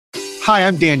Hi,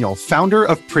 I'm Daniel, founder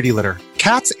of Pretty Litter.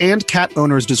 Cats and cat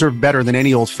owners deserve better than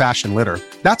any old-fashioned litter.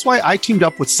 That's why I teamed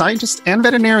up with scientists and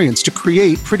veterinarians to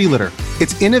create Pretty Litter.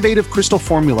 Its innovative crystal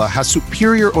formula has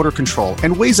superior odor control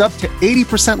and weighs up to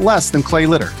 80% less than clay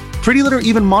litter. Pretty Litter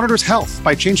even monitors health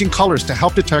by changing colors to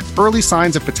help detect early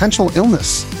signs of potential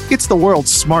illness. It's the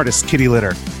world's smartest kitty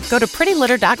litter. Go to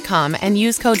prettylitter.com and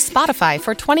use code SPOTIFY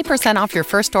for 20% off your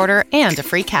first order and a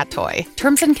free cat toy.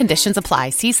 Terms and conditions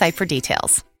apply. See site for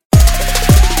details.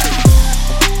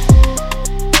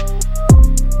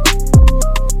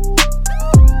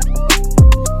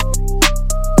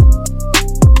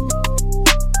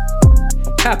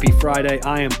 Happy Friday.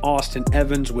 I am Austin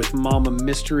Evans with Mama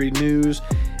Mystery News,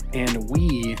 and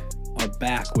we are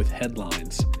back with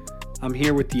headlines. I'm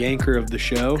here with the anchor of the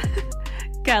show,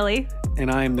 Kelly. And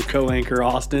I am the co-anchor,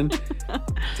 Austin.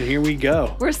 So here we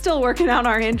go. We're still working out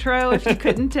our intro, if you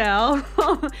couldn't tell.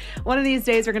 One of these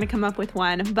days we're going to come up with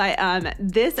one. But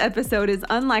this episode is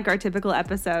unlike our typical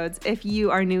episodes. If you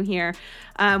are new here,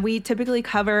 we typically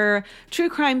cover true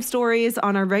crime stories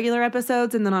on our regular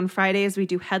episodes. And then on Fridays, we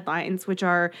do headlines, which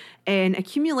are an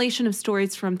accumulation of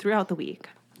stories from throughout the week.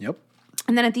 Yep.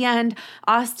 And then at the end,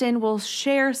 Austin will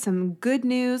share some good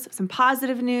news, some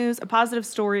positive news, a positive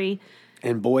story.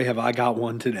 And boy, have I got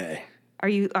one today. Are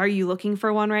you looking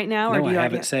for one right now? No, or do you I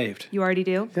have it saved. You already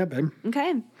do? Yeah, babe.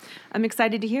 Okay. I'm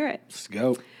excited to hear it. Let's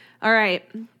go. All right.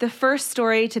 The first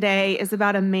story today is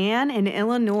about a man in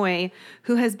Illinois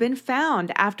who has been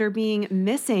found after being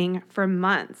missing for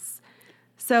months.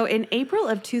 So in April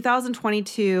of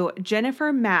 2022,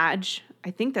 Jennifer Madge,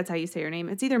 I think that's how you say her name,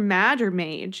 it's either Madge or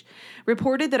Mage,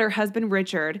 reported that her husband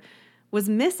Richard was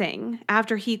missing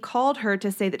after he called her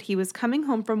to say that he was coming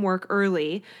home from work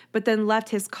early, but then left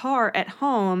his car at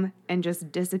home and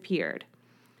just disappeared.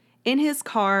 In his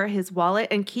car, his wallet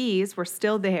and keys were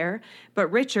still there, but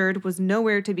Richard was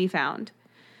nowhere to be found.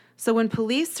 So when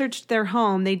police searched their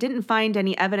home, they didn't find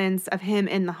any evidence of him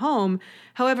in the home.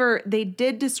 However, they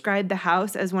did describe the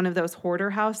house as one of those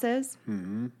hoarder houses,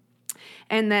 and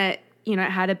that, it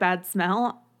had a bad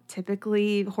smell.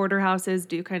 Typically, hoarder houses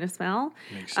do kind of smell.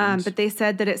 Makes sense. But they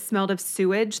said that it smelled of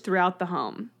sewage throughout the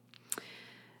home.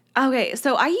 Okay,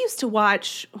 so I used to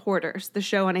watch Hoarders, the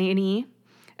show on A&E,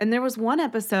 and there was one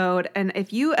episode, and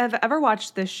if you have ever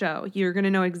watched this show, you're going to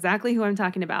know exactly who I'm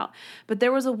talking about. But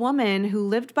there was a woman who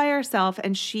lived by herself,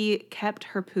 and she kept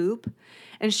her poop,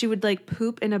 and she would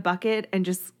poop in a bucket and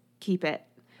just keep it.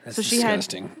 That's so she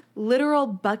disgusting. had literal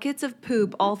buckets of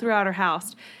poop all throughout her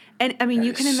house. And I mean, That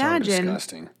you can is so imagine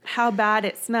disgusting. how bad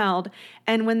it smelled.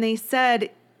 And when they said,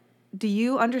 "Do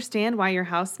you understand why your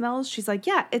house smells?" She's like,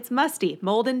 "Yeah, it's musty,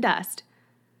 mold and dust."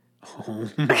 Oh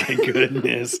my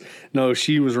goodness. No,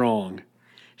 she was wrong.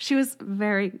 She was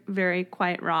very, very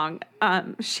quite wrong.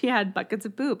 She had buckets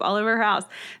of poop all over her house.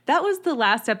 That was the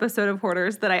last episode of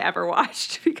Hoarders that I ever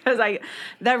watched because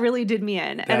that really did me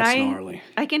in. That's gnarly.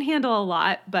 I can handle a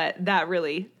lot, but that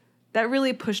really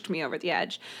pushed me over the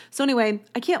edge. So anyway,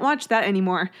 I can't watch that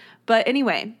anymore. But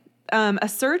anyway, a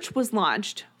search was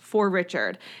launched for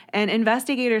Richard, and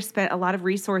investigators spent a lot of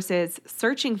resources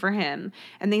searching for him.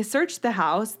 And they searched the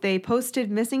house. They posted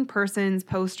missing persons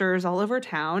posters all over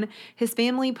town. His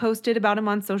family posted about him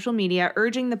on social media,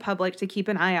 urging the public to keep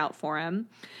an eye out for him.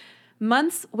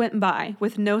 Months went by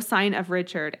with no sign of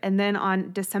Richard. And then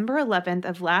on December 11th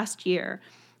of last year,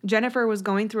 Jennifer was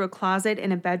going through a closet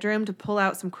in a bedroom to pull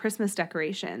out some Christmas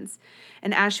decorations.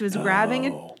 And as she was grabbing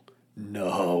it...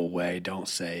 No way, don't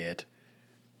say it.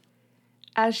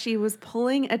 As she was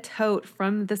pulling a tote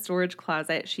from the storage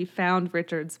closet, she found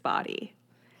Richard's body.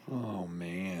 Oh,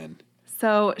 man.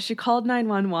 So she called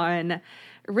 911.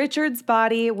 Richard's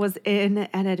body was in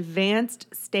an advanced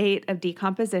state of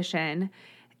decomposition,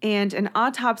 and an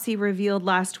autopsy revealed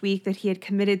last week that he had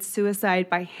committed suicide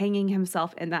by hanging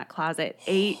himself in that closet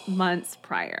 8 months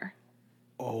prior.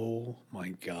 Oh, my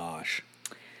gosh.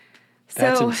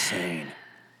 That's insane.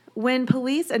 When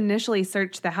police initially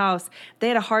searched the house, they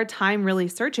had a hard time really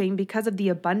searching because of the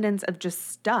abundance of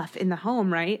just stuff in the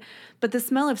home, right? But the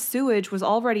smell of sewage was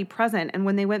already present, and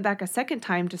when they went back a second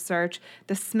time to search,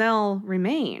 the smell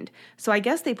remained. So I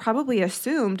guess they probably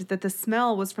assumed that the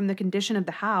smell was from the condition of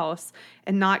the house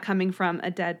and not coming from a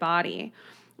dead body.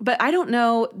 But I don't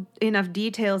know enough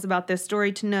details about this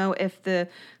story to know if the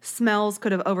smells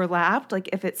could have overlapped, like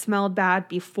if it smelled bad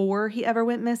before he ever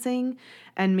went missing,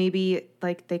 and maybe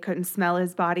they couldn't smell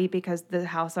his body because the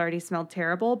house already smelled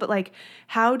terrible. But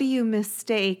how do you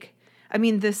mistake? I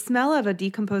mean, the smell of a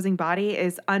decomposing body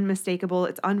is unmistakable.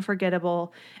 It's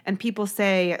unforgettable. And people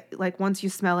say, once you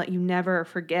smell it, you never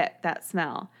forget that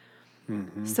smell.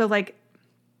 Mm-hmm. So,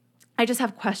 I just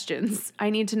have questions. I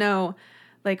need to know,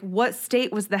 Like, what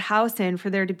state was the house in for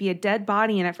there to be a dead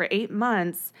body in it for 8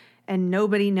 months and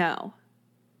nobody know?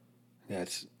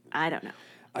 I don't know.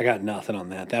 I got nothing on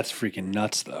that. That's freaking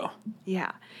nuts, though.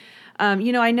 Yeah.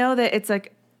 I know that it's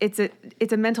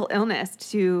a mental illness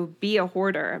to be a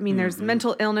hoarder. I mean, there's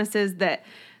mental illnesses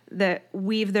that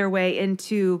weave their way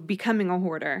into becoming a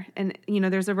hoarder. And,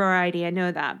 there's a variety. I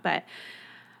know that. But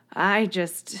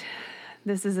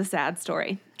this is a sad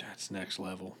story. That's next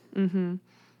level. Mm-hmm.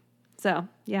 So,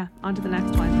 yeah, on to the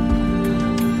next one.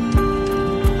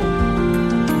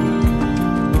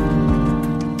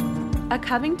 A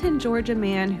Covington, Georgia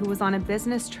man who was on a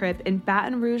business trip in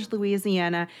Baton Rouge,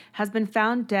 Louisiana, has been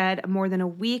found dead more than a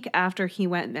week after he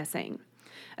went missing.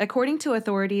 According to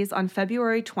authorities, on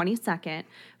February 22nd,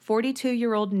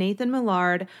 42-year-old Nathan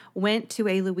Millard went to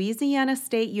a Louisiana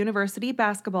State University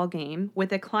basketball game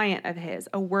with a client of his,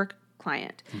 a work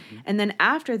client. Mm-hmm. And then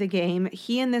after the game,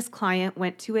 he and this client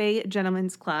went to a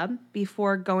gentleman's club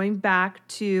before going back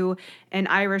to an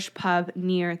Irish pub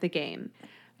near the game.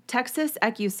 Texas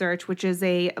EquuSearch, which is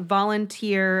a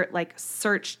volunteer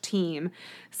search team,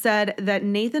 said that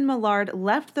Nathan Millard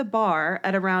left the bar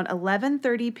at around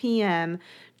 11:30 p.m.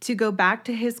 to go back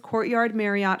to his Courtyard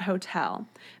Marriott hotel,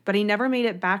 but he never made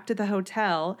it back to the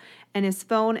hotel, and his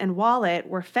phone and wallet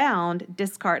were found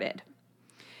discarded.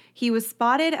 He was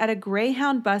spotted at a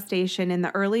Greyhound bus station in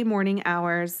the early morning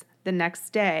hours the next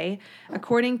day.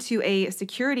 According to a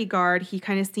security guard, he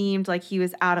kind of seemed like he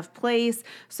was out of place.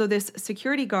 So this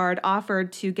security guard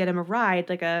offered to get him a ride,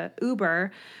 like a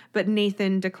Uber, but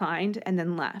Nathan declined and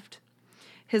then left.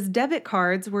 His debit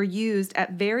cards were used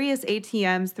at various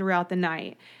ATMs throughout the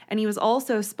night, and he was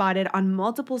also spotted on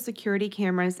multiple security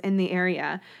cameras in the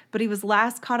area, but he was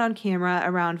last caught on camera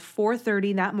around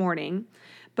 4:30 that morning,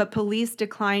 but police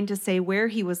declined to say where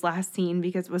he was last seen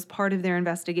because it was part of their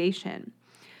investigation.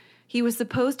 He was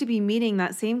supposed to be meeting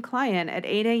that same client at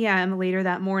 8 a.m. later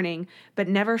that morning, but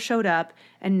never showed up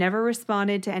and never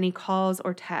responded to any calls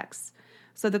or texts.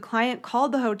 So the client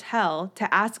called the hotel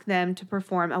to ask them to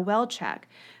perform a well check,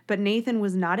 but Nathan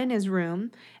was not in his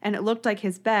room, and it looked like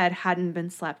his bed hadn't been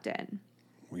slept in.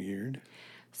 Weird.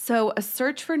 So a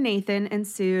search for Nathan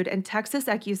ensued, and Texas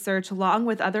EquuSearch, along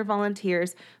with other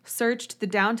volunteers, searched the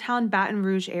downtown Baton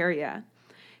Rouge area.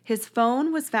 His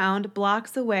phone was found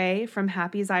blocks away from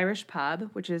Happy's Irish Pub,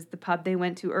 which is the pub they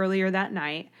went to earlier that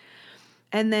night.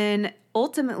 And then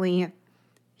ultimately,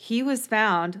 he was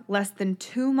found less than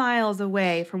 2 miles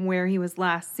away from where he was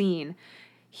last seen.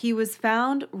 He was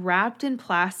found wrapped in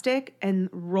plastic and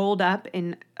rolled up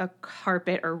in a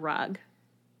carpet or rug.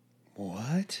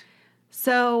 What?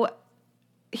 So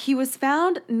he was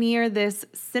found near this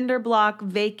cinder block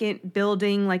vacant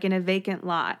building, like in a vacant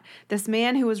lot. This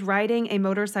man who was riding a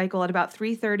motorcycle at about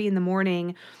 3:30 in the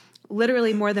morning,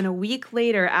 literally more than a week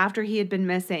later after he had been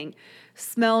missing,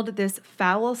 smelled this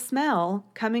foul smell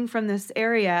coming from this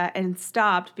area and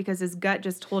stopped because his gut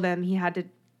just told him he had to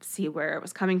see where it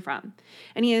was coming from.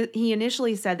 And he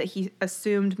initially said that he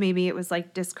assumed maybe it was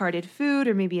like discarded food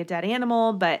or maybe a dead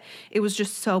animal, but it was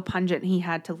just so pungent he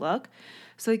had to look.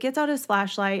 So he gets out his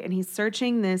flashlight and he's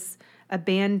searching this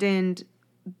abandoned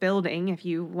building, if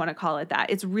you want to call it that.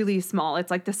 It's really small. It's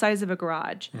like the size of a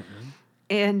garage. Mm-hmm.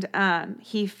 And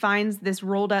he finds this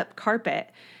rolled up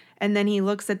carpet. And then he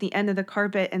looks at the end of the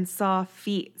carpet and saw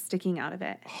feet sticking out of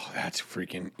it. Oh, that's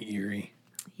freaking eerie.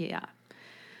 Yeah.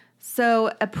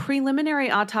 So a preliminary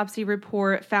autopsy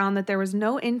report found that there was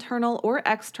no internal or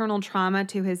external trauma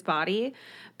to his body,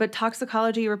 but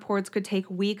toxicology reports could take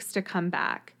weeks to come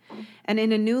back. And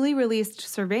in a newly released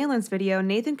surveillance video,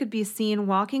 Nathan could be seen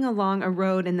walking along a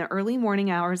road in the early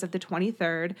morning hours of the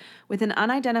 23rd with an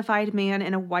unidentified man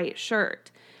in a white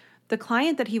shirt. The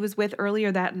client that he was with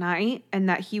earlier that night and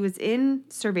that he was in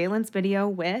surveillance video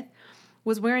with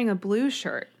was wearing a blue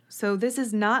shirt. So this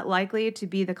is not likely to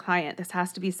be the client. This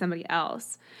has to be somebody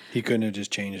else. He couldn't have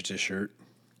just changed his shirt.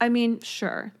 I mean,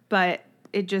 sure, but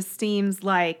it just seems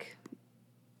like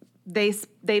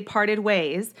they parted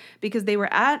ways because they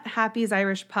were at Happy's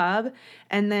Irish Pub,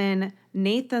 and then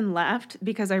Nathan left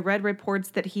because I read reports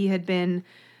that he had been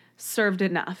served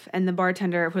enough, and the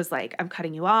bartender was like, "I'm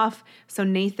cutting you off." So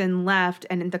Nathan left,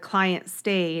 and the client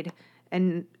stayed,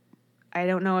 and I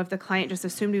don't know if the client just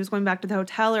assumed he was going back to the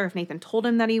hotel or if Nathan told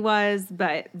him that he was,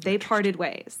 but they parted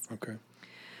ways. Okay.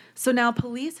 So now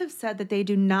police have said that they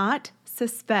do not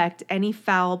suspect any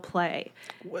foul play.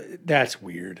 That's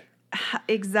weird.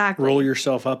 Exactly. Roll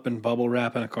yourself up in bubble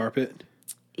wrap in a carpet?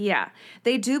 Yeah.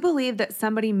 They do believe that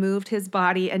somebody moved his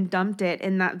body and dumped it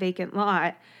in that vacant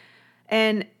lot.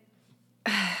 And,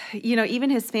 even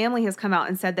his family has come out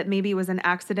and said that maybe it was an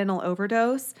accidental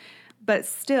overdose. But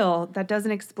still, that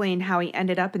doesn't explain how he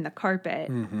ended up in the carpet.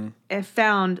 If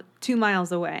found 2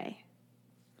 miles away.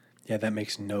 Yeah, that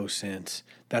makes no sense.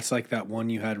 That's like that one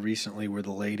you had recently where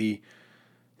the lady,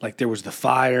 like there was the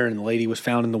fire and the lady was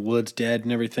found in the woods dead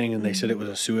and everything, and they said it was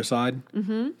a suicide.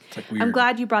 Mm-hmm. It's like weird. I'm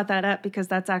glad you brought that up because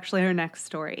that's actually our next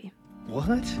story.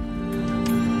 What?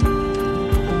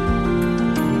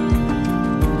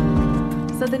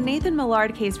 So the Nathan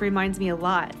Millard case reminds me a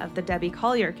lot of the Debbie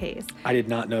Collier case. I did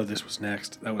not know this was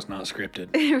next. That was not scripted.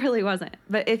 It really wasn't.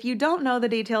 But if you don't know the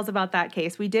details about that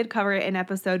case, we did cover it in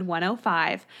episode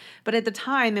 105. But at the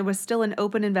time, it was still an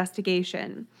open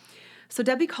investigation. So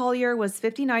Debbie Collier was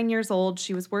 59 years old.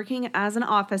 She was working as an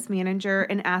office manager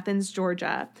in Athens,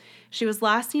 Georgia. She was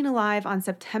last seen alive on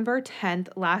September 10th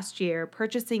last year,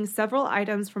 purchasing several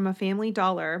items from a Family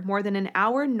Dollar more than an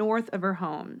hour north of her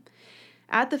home.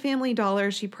 At the Family Dollar,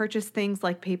 she purchased things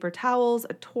like paper towels,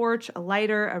 a torch, a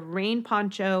lighter, a rain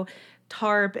poncho,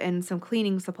 tarp, and some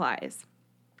cleaning supplies.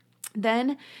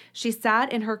 Then she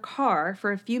sat in her car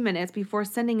for a few minutes before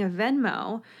sending a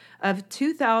Venmo of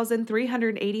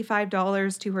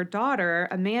 $2,385 to her daughter,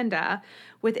 Amanda,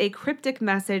 with a cryptic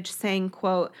message saying,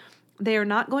 quote, "They are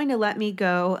not going to let me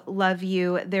go. Love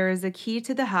you. There is a key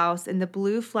to the house in the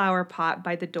blue flower pot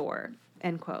by the door,"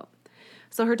 end quote.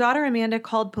 So her daughter Amanda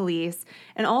called police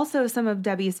and also some of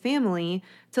Debbie's family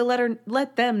to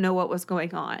let them know what was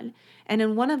going on. And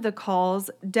in one of the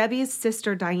calls, Debbie's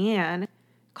sister Diane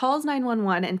calls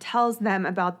 911 and tells them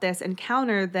about this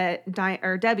encounter that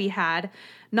Debbie had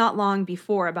not long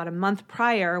before, about a month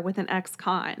prior, with an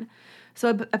ex-con.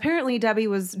 So apparently Debbie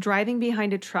was driving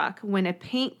behind a truck when a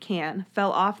paint can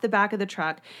fell off the back of the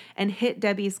truck and hit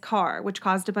Debbie's car, which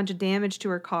caused a bunch of damage to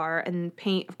her car, and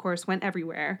paint, of course, went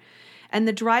everywhere. And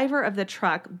the driver of the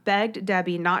truck begged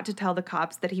Debbie not to tell the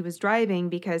cops that he was driving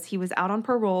because he was out on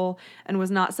parole and was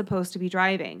not supposed to be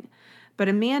driving. But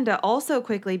Amanda also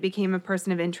quickly became a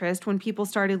person of interest when people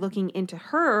started looking into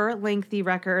her lengthy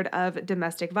record of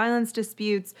domestic violence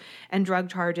disputes and drug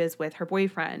charges with her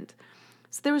boyfriend.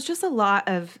 So there was just a lot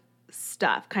of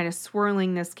stuff kind of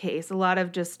swirling this case, a lot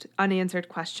of just unanswered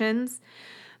questions.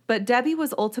 But Debbie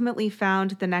was ultimately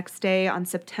found the next day on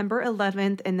September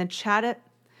 11th in the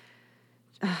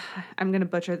I'm going to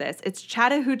butcher this. It's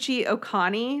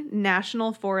Chattahoochee-Oconee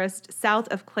National Forest south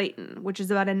of Clayton, which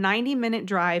is about a 90-minute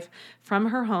drive from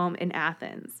her home in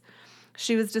Athens.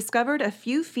 She was discovered a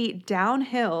few feet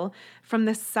downhill from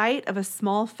the site of a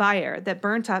small fire that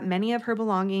burnt up many of her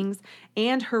belongings,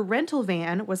 and her rental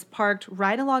van was parked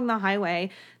right along the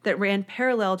highway that ran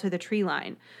parallel to the tree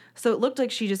line. So it looked like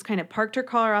she just kind of parked her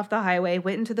car off the highway,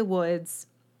 went into the woods,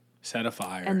 set a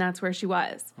fire, and that's where she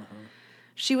was.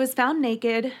 She was found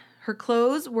naked. Her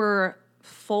clothes were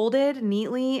folded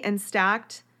neatly and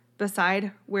stacked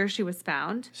beside where she was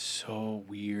found. So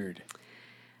weird.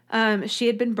 She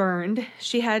had been burned.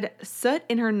 She had soot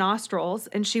in her nostrils,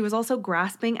 and she was also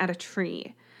grasping at a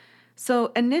tree.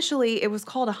 So initially, it was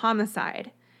called a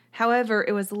homicide. However,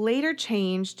 it was later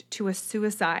changed to a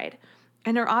suicide,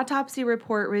 and her autopsy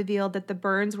report revealed that the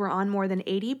burns were on more than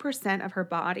 80% of her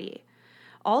body.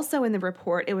 Also in the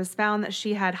report, it was found that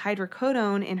she had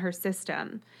hydrocodone in her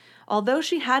system. Although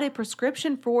she had a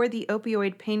prescription for the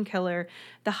opioid painkiller,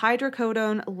 the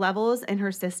hydrocodone levels in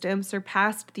her system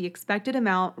surpassed the expected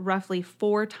amount roughly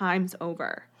 4 times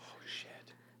over. Oh,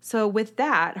 shit. So with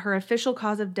that, her official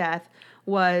cause of death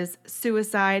was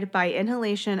suicide by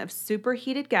inhalation of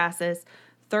superheated gases,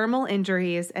 thermal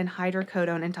injuries, and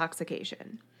hydrocodone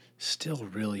intoxication. Still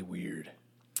really weird.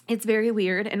 It's very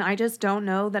weird, and I just don't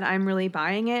know that I'm really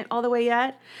buying it all the way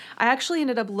yet. I actually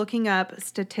ended up looking up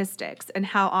statistics and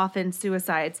how often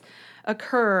suicides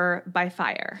occur by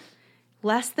fire.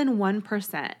 Less than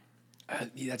 1%.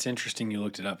 That's interesting you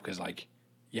looked it up because, I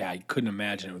couldn't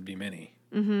imagine it would be many.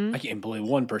 Mm-hmm. I can't believe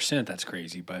 1%, that's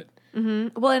crazy, but...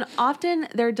 Mm-hmm. Well, and often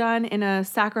they're done in a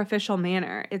sacrificial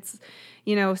manner. It's,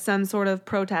 some sort of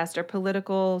protest or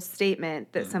political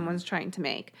statement that someone's trying to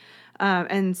make.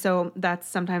 And so that's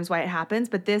sometimes why it happens.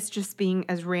 But this just being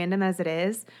as random as it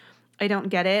is, I don't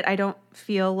get it. I don't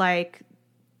feel like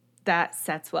that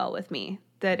sets well with me,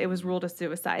 that it was ruled a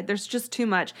suicide. There's just too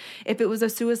much. If it was a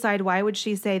suicide, why would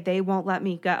she say they won't let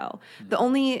me go? The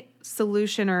only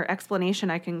solution or explanation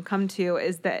I can come to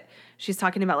is that she's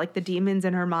talking about the demons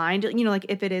in her mind.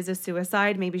 If it is a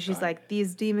suicide, maybe she's like,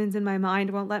 these demons in my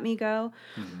mind won't let me go.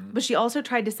 Mm-hmm. But she also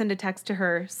tried to send a text to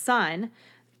her son,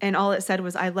 and all it said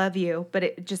was, "I love you," but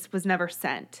it just was never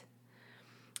sent.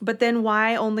 But then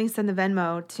why only send the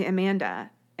Venmo to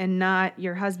Amanda and not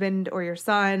your husband or your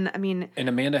son? I mean... And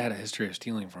Amanda had a history of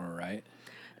stealing from her, right?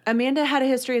 Amanda had a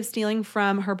history of stealing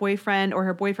from her boyfriend, or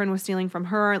her boyfriend was stealing from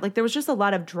her. Like, there was just a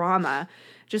lot of drama,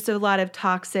 just a lot of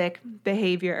toxic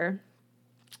behavior.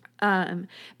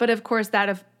 But of course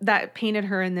that painted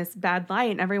her in this bad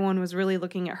light, and everyone was really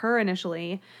looking at her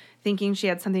initially, thinking she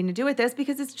had something to do with this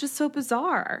because it's just so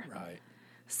bizarre. Right.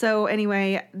 So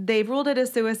anyway, they've ruled it a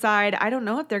suicide. I don't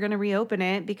know if they're going to reopen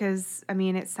it because, I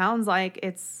mean, it sounds like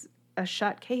it's a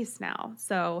shut case now.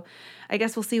 So I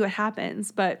guess we'll see what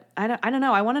happens. But I don't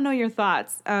know. I want to know your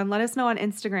thoughts. Let us know on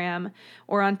Instagram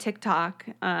or on TikTok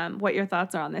what your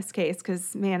thoughts are on this case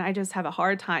because, man, I just have a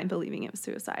hard time believing it was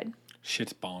suicide.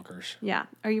 Shit's bonkers. Yeah.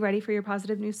 Are you ready for your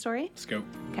positive news story? Let's go.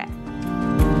 Okay.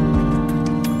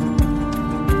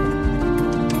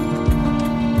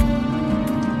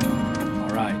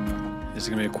 All right. This is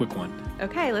going to be a quick one.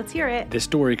 Okay, let's hear it. This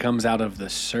story comes out of the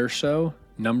Cerso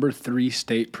No. 3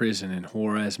 State Prison in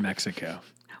Juarez, Mexico.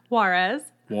 Juarez,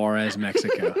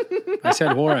 Mexico. I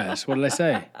said Juarez. What did I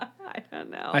say? I don't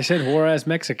know. I said Juarez,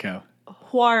 Mexico.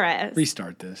 Juarez.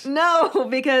 Restart this. No,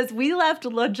 because we left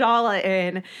La Jolla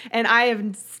in, and I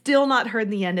have still not heard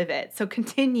the end of it. So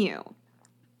continue.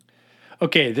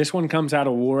 Okay, this one comes out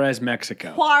of Juarez,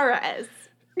 Mexico. Juarez.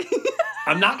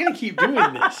 I'm not going to keep doing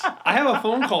this. I have a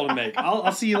phone call to make.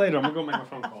 I'll see you later. I'm going to go make a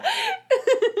phone call.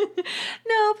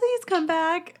 No, please come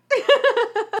back.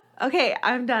 Okay,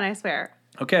 I'm done, I swear.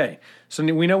 Okay, so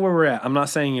we know where we're at. I'm not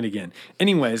saying it again.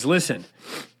 Anyways, listen.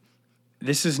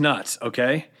 This is nuts,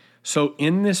 okay? So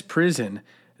in this prison,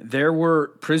 there were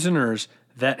prisoners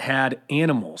that had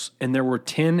animals, and there were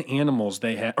 10 animals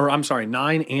they had,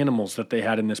 9 animals that they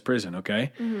had in this prison,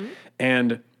 okay? Mm-hmm.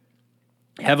 And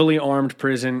heavily armed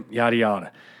prison, yada,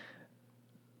 yada.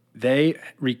 They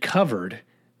recovered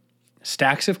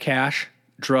stacks of cash,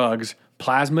 drugs,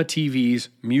 plasma TVs,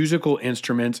 musical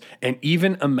instruments, and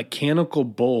even a mechanical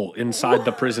bull inside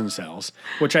the prison cells,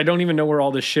 which I don't even know where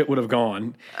all this shit would have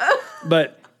gone.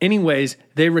 But anyways,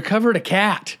 they recovered a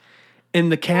cat,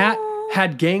 and the cat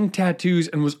had gang tattoos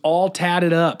and was all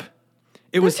tatted up.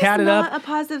 It was tatted up. This is not a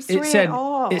positive story at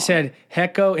all. It said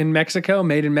Hecco in Mexico,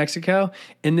 made in Mexico,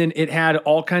 and then it had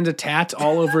all kinds of tats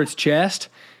all over its chest.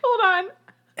 Hold on.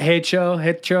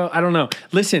 Hecho, I don't know.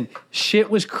 Listen,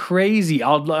 shit was crazy.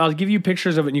 I'll give you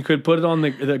pictures of it, and you could put it on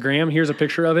the gram. Here's a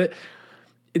picture of it.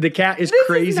 The cat is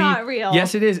crazy. This is not real.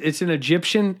 Yes, it is. It's an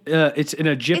Egyptian. It's an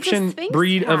Egyptian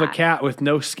breed of a cat with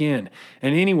no skin.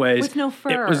 And anyways, with no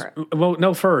fur.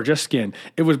 No fur, just skin.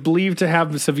 It was believed to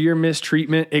have severe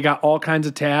mistreatment. It got all kinds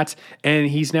of tats, and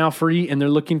he's now free. And they're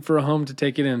looking for a home to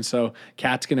take it in. So,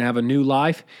 cat's gonna have a new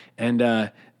life.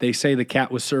 And they say the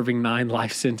cat was serving 9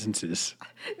 life sentences.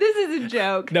 This is a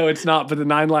joke. No, it's not. But the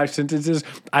 9 life sentences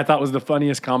I thought was the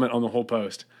funniest comment on the whole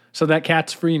post. So that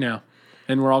cat's free now.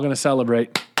 And we're all going to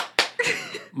celebrate.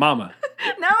 Mama.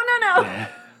 No. All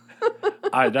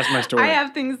right, that's my story. I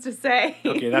have things to say.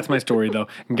 Okay, that's my story, though.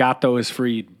 Gato is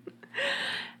freed.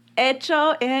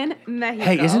 Hecho in Mexico.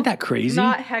 Hey, isn't that crazy?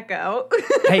 Not Hecco.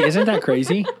 Hey, isn't that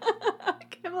crazy? I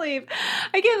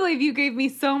can't believe you gave me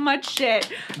so much shit.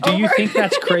 Do you think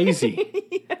that's crazy?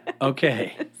 Yes.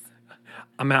 Okay.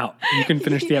 I'm out. You can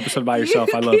finish the episode by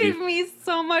yourself. I love you. You gave me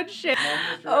so much shit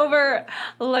over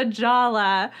La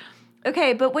Jolla.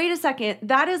 Okay, but wait a second.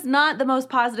 That is not the most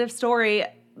positive story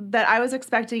that I was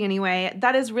expecting anyway.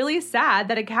 That is really sad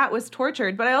that a cat was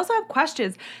tortured. But I also have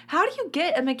questions. How do you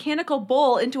get a mechanical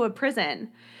bull into a prison?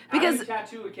 Because how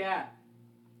do you tattoo a cat?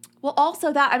 Well,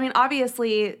 also that, I mean,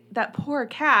 obviously that poor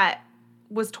cat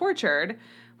was tortured,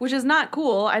 which is not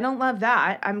cool. I don't love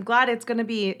that. I'm glad it's going to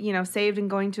be, saved and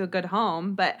going to a good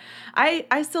home. But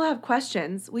I still have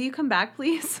questions. Will you come back,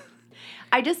 please?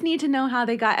 I just need to know how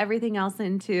they got everything else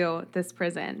into this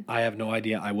prison. I have no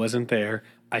idea. I wasn't there.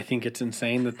 I think it's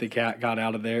insane that the cat got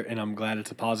out of there, and I'm glad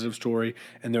it's a positive story.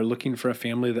 And they're looking for a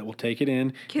family that will take it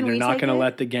in. Can and they're we not take going to it?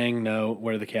 let the gang know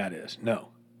where the cat is. No.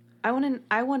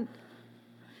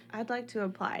 I'd like to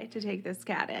apply to take this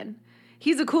cat in.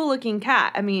 He's a cool looking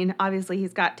cat. I mean, obviously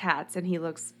he's got tats and he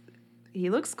looks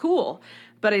cool,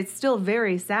 but it's still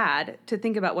very sad to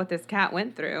think about what this cat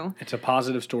went through. It's a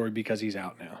positive story because he's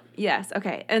out now. Yes.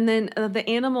 Okay. And then the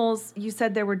animals, you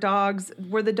said there were dogs.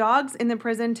 Were the dogs in the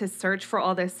prison to search for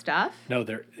all this stuff? No,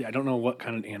 I don't know what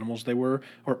kind of animals they were,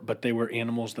 but they were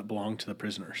animals that belonged to the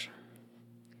prisoners.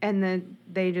 And then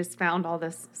they just found all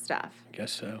this stuff. I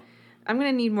guess so. I'm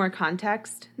going to need more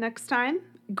context next time.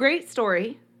 Great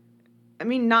story. I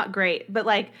mean, not great, but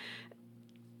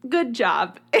good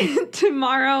job.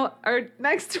 Tomorrow or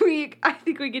next week, I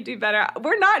think we could do better.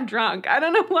 We're not drunk. I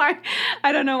don't know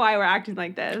why we're acting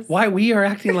like this. Why we are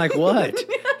acting like what?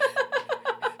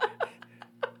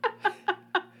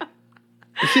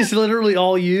 This is literally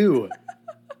all you.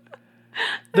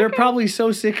 They're probably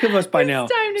so sick of us by now.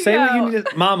 time to Say what go. you need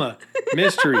to. Mama,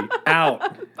 mystery,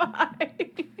 out. Bye.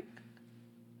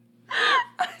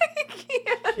 I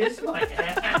can't. Kiss my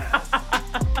ass.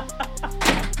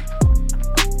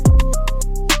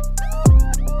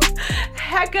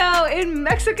 Hecko in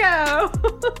Mexico.